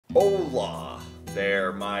Hola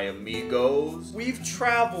there, my amigos. We've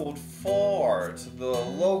traveled far to the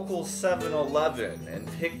local 7-Eleven and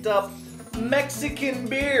picked up Mexican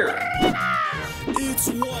beer. It's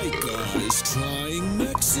white guys trying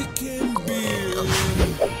Mexican beer.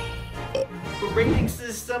 The rating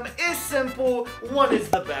system is simple. 1 is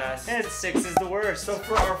the best. And 6 is the worst. So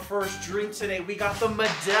for our first drink today, we got the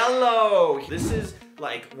Modelo. This is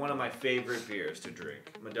like one of my favorite beers to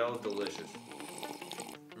drink. Modelo's delicious.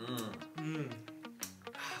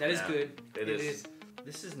 That is good. It is.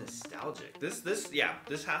 This is nostalgic. This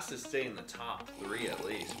has to stay in the top 3 at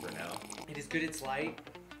least for now. It is good. It's light.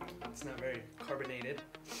 It's not very carbonated.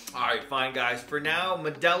 All right, fine, guys. For now,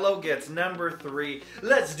 Modelo gets number 3.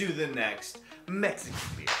 Let's do the next Mexican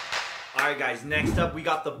beer. All right, guys. Next up, we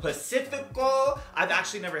got the Pacifico. I've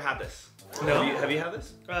actually never had this. No. Have you had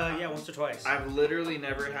this? Yeah, once or twice. I've literally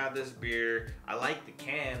never had this beer. I like the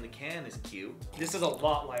can. The can is cute. This is a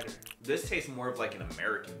lot lighter. This tastes more of like an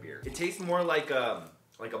American beer. It tastes more like a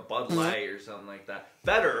Bud Light or something like that.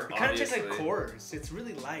 Better, It kind of tastes like Coors. It's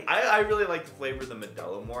really light. I really like the flavor of the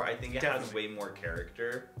Modelo more. I think it has way more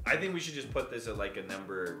character. I think we should just put this at like a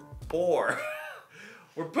number 4.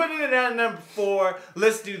 We're putting it at number 4.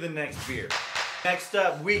 Let's do the next beer. Next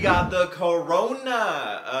up, we got the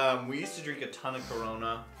Corona. We used to drink a ton of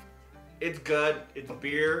Corona. It's good. It's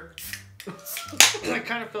beer. It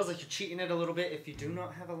kind of feels like you're cheating it a little bit if you do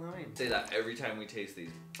not have a lime. Say that every time we taste these.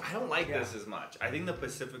 I don't like this as much. I think the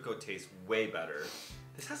Pacifico tastes way better.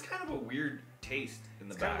 This has kind of a weird taste in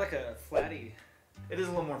the back. It's kind of like a flatty. It is a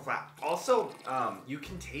little more flat. Also, you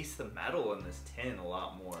can taste the metal in this tin a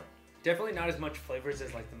lot more. Definitely not as much flavors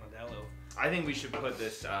as like the Modelo. I think we should put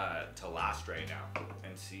this to last right now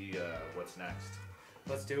and see what's next.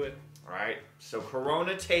 Let's do it. All right. So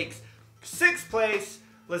Corona takes 6th place.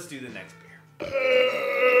 Let's do the next beer.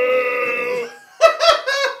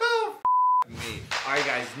 Me. All right,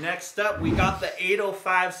 guys. Next up, we got the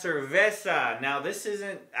 805 Cerveza. Now, this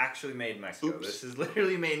isn't actually made in Mexico. Oops. This is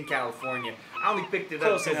literally made in California. I only picked it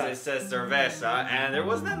up because it says Cerveza, and there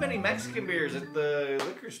wasn't that many Mexican beers at the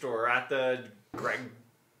liquor store, at the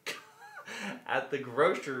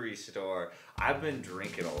grocery store. I've been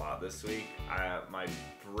drinking a lot this week. My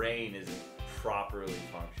brain isn't properly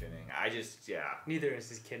functioning. Neither is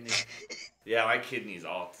his kidney. Yeah, my kidneys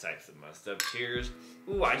all types of messed up. Cheers.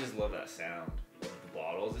 Ooh, I just love that sound of the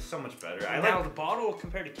bottles. It's so much better. I now like the bottle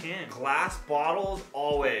compared to can. glass bottles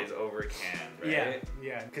always over can, right?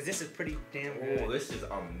 Yeah, because this is pretty damn good. Oh, this is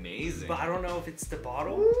amazing. But I don't know if it's the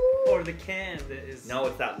bottle or the can that is. No,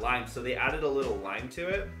 it's that lime. So they added a little lime to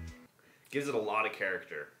it. Gives it a lot of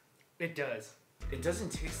character. It does. It doesn't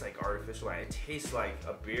taste like artificial wine. It tastes like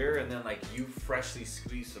a beer, and then like you freshly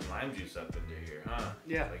squeeze some lime juice up into here, huh?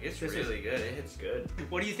 Yeah. Like it's really good. It hits good.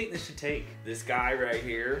 What do you think this should take? This guy right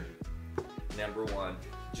here, number 1,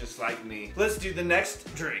 just like me. Let's do the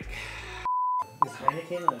next drink. Is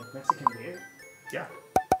Heineken a Mexican beer? Yeah.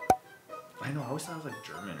 I know. I always thought it was like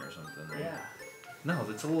German or something. Right? Yeah. No,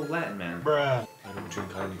 it's a little Latin, man. Bruh. I don't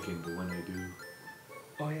drink Heineken, but when I do.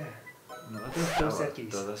 Oh yeah. No, Dos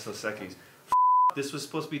Equis. That's Dos Equis. This was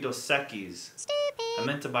supposed to be Dos Equis. I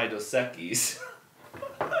meant to buy Dos Equis.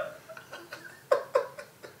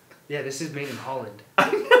 Yeah, this is made in Holland.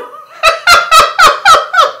 I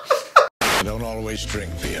don't always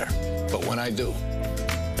drink beer, but when I do,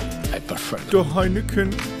 I prefer The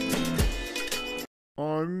Heineken.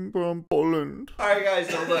 I'm from Poland. Alright guys,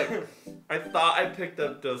 so look. I thought I picked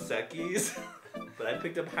up Dos Equis, but I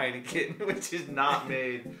picked up Heineken, which is not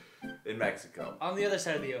made in Mexico. On the other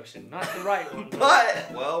side of the ocean, not the right one.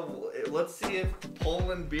 But, well, let's see if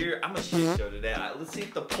Poland beer... I'm a shit show today. Let's see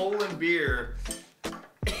if the Poland beer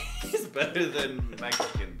is better than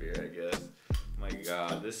Mexican beer, I guess. My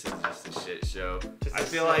God, this is just a shit show. I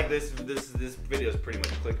feel like this video is pretty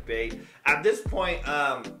much clickbait. At this point,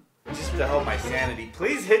 just to help my sanity,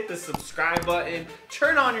 please hit the subscribe button,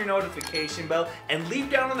 turn on your notification bell, and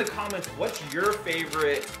leave down in the comments what's your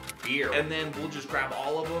favorite beer. And then we'll just grab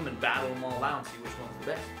all of them and battle them all out and see which one's the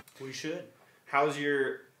best. We should. How's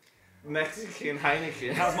your Mexican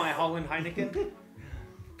Heineken? How's my Holland Heineken?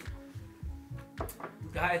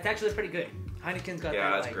 It's actually pretty good. Heineken's got Yeah,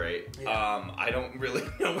 that, that's like, great. Yeah. I don't really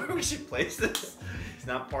know where we should place this. It's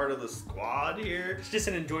not part of the squad here. It's just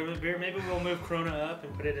an enjoyment beer. Maybe we'll move Corona up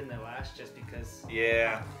and put it in the last just because.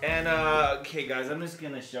 Yeah. And, okay, guys, I'm just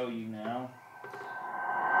going to show you now.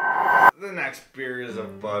 The next beer is a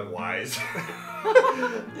Budweiser.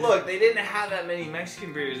 Look, they didn't have that many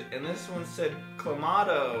Mexican beers, and this one said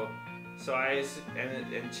Clamato, and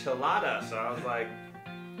enchilada, so I was like,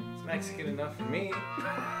 it's Mexican enough for me.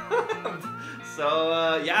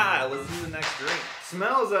 So, yeah, let's do the next drink.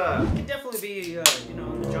 Smells It could definitely be, you know,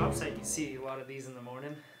 on the job site you see a lot of these in the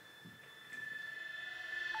morning.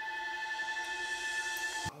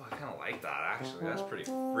 Oh, I kind of like that actually. That's pretty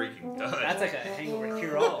freaking good. That's like a hangover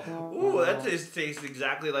cure-all. Ooh, that just tastes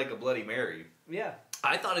exactly like a Bloody Mary. Yeah.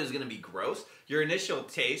 I thought it was gonna be gross. Your initial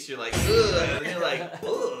taste, you're like, ugh, and then you're like,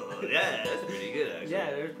 ugh, yeah, that's pretty good actually. Yeah,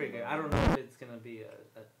 it was pretty good. I don't know if it's gonna be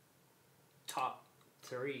a top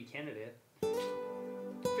 3 candidate.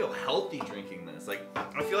 I feel healthy drinking this. Like,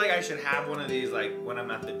 I feel like I should have one of these like when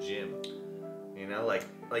I'm at the gym. You know, like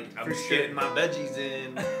I'm For just sure. getting my veggies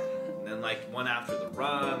in, and then like one after the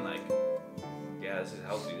run. Like, yeah, this is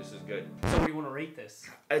healthy. This is good. So what do you want to rate this?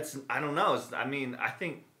 I don't know. I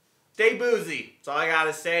think. Stay boozy. That's all I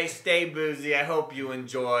gotta say. Stay boozy. I hope you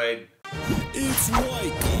enjoyed. It's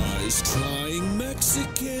white guys trying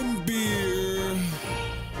Mexican.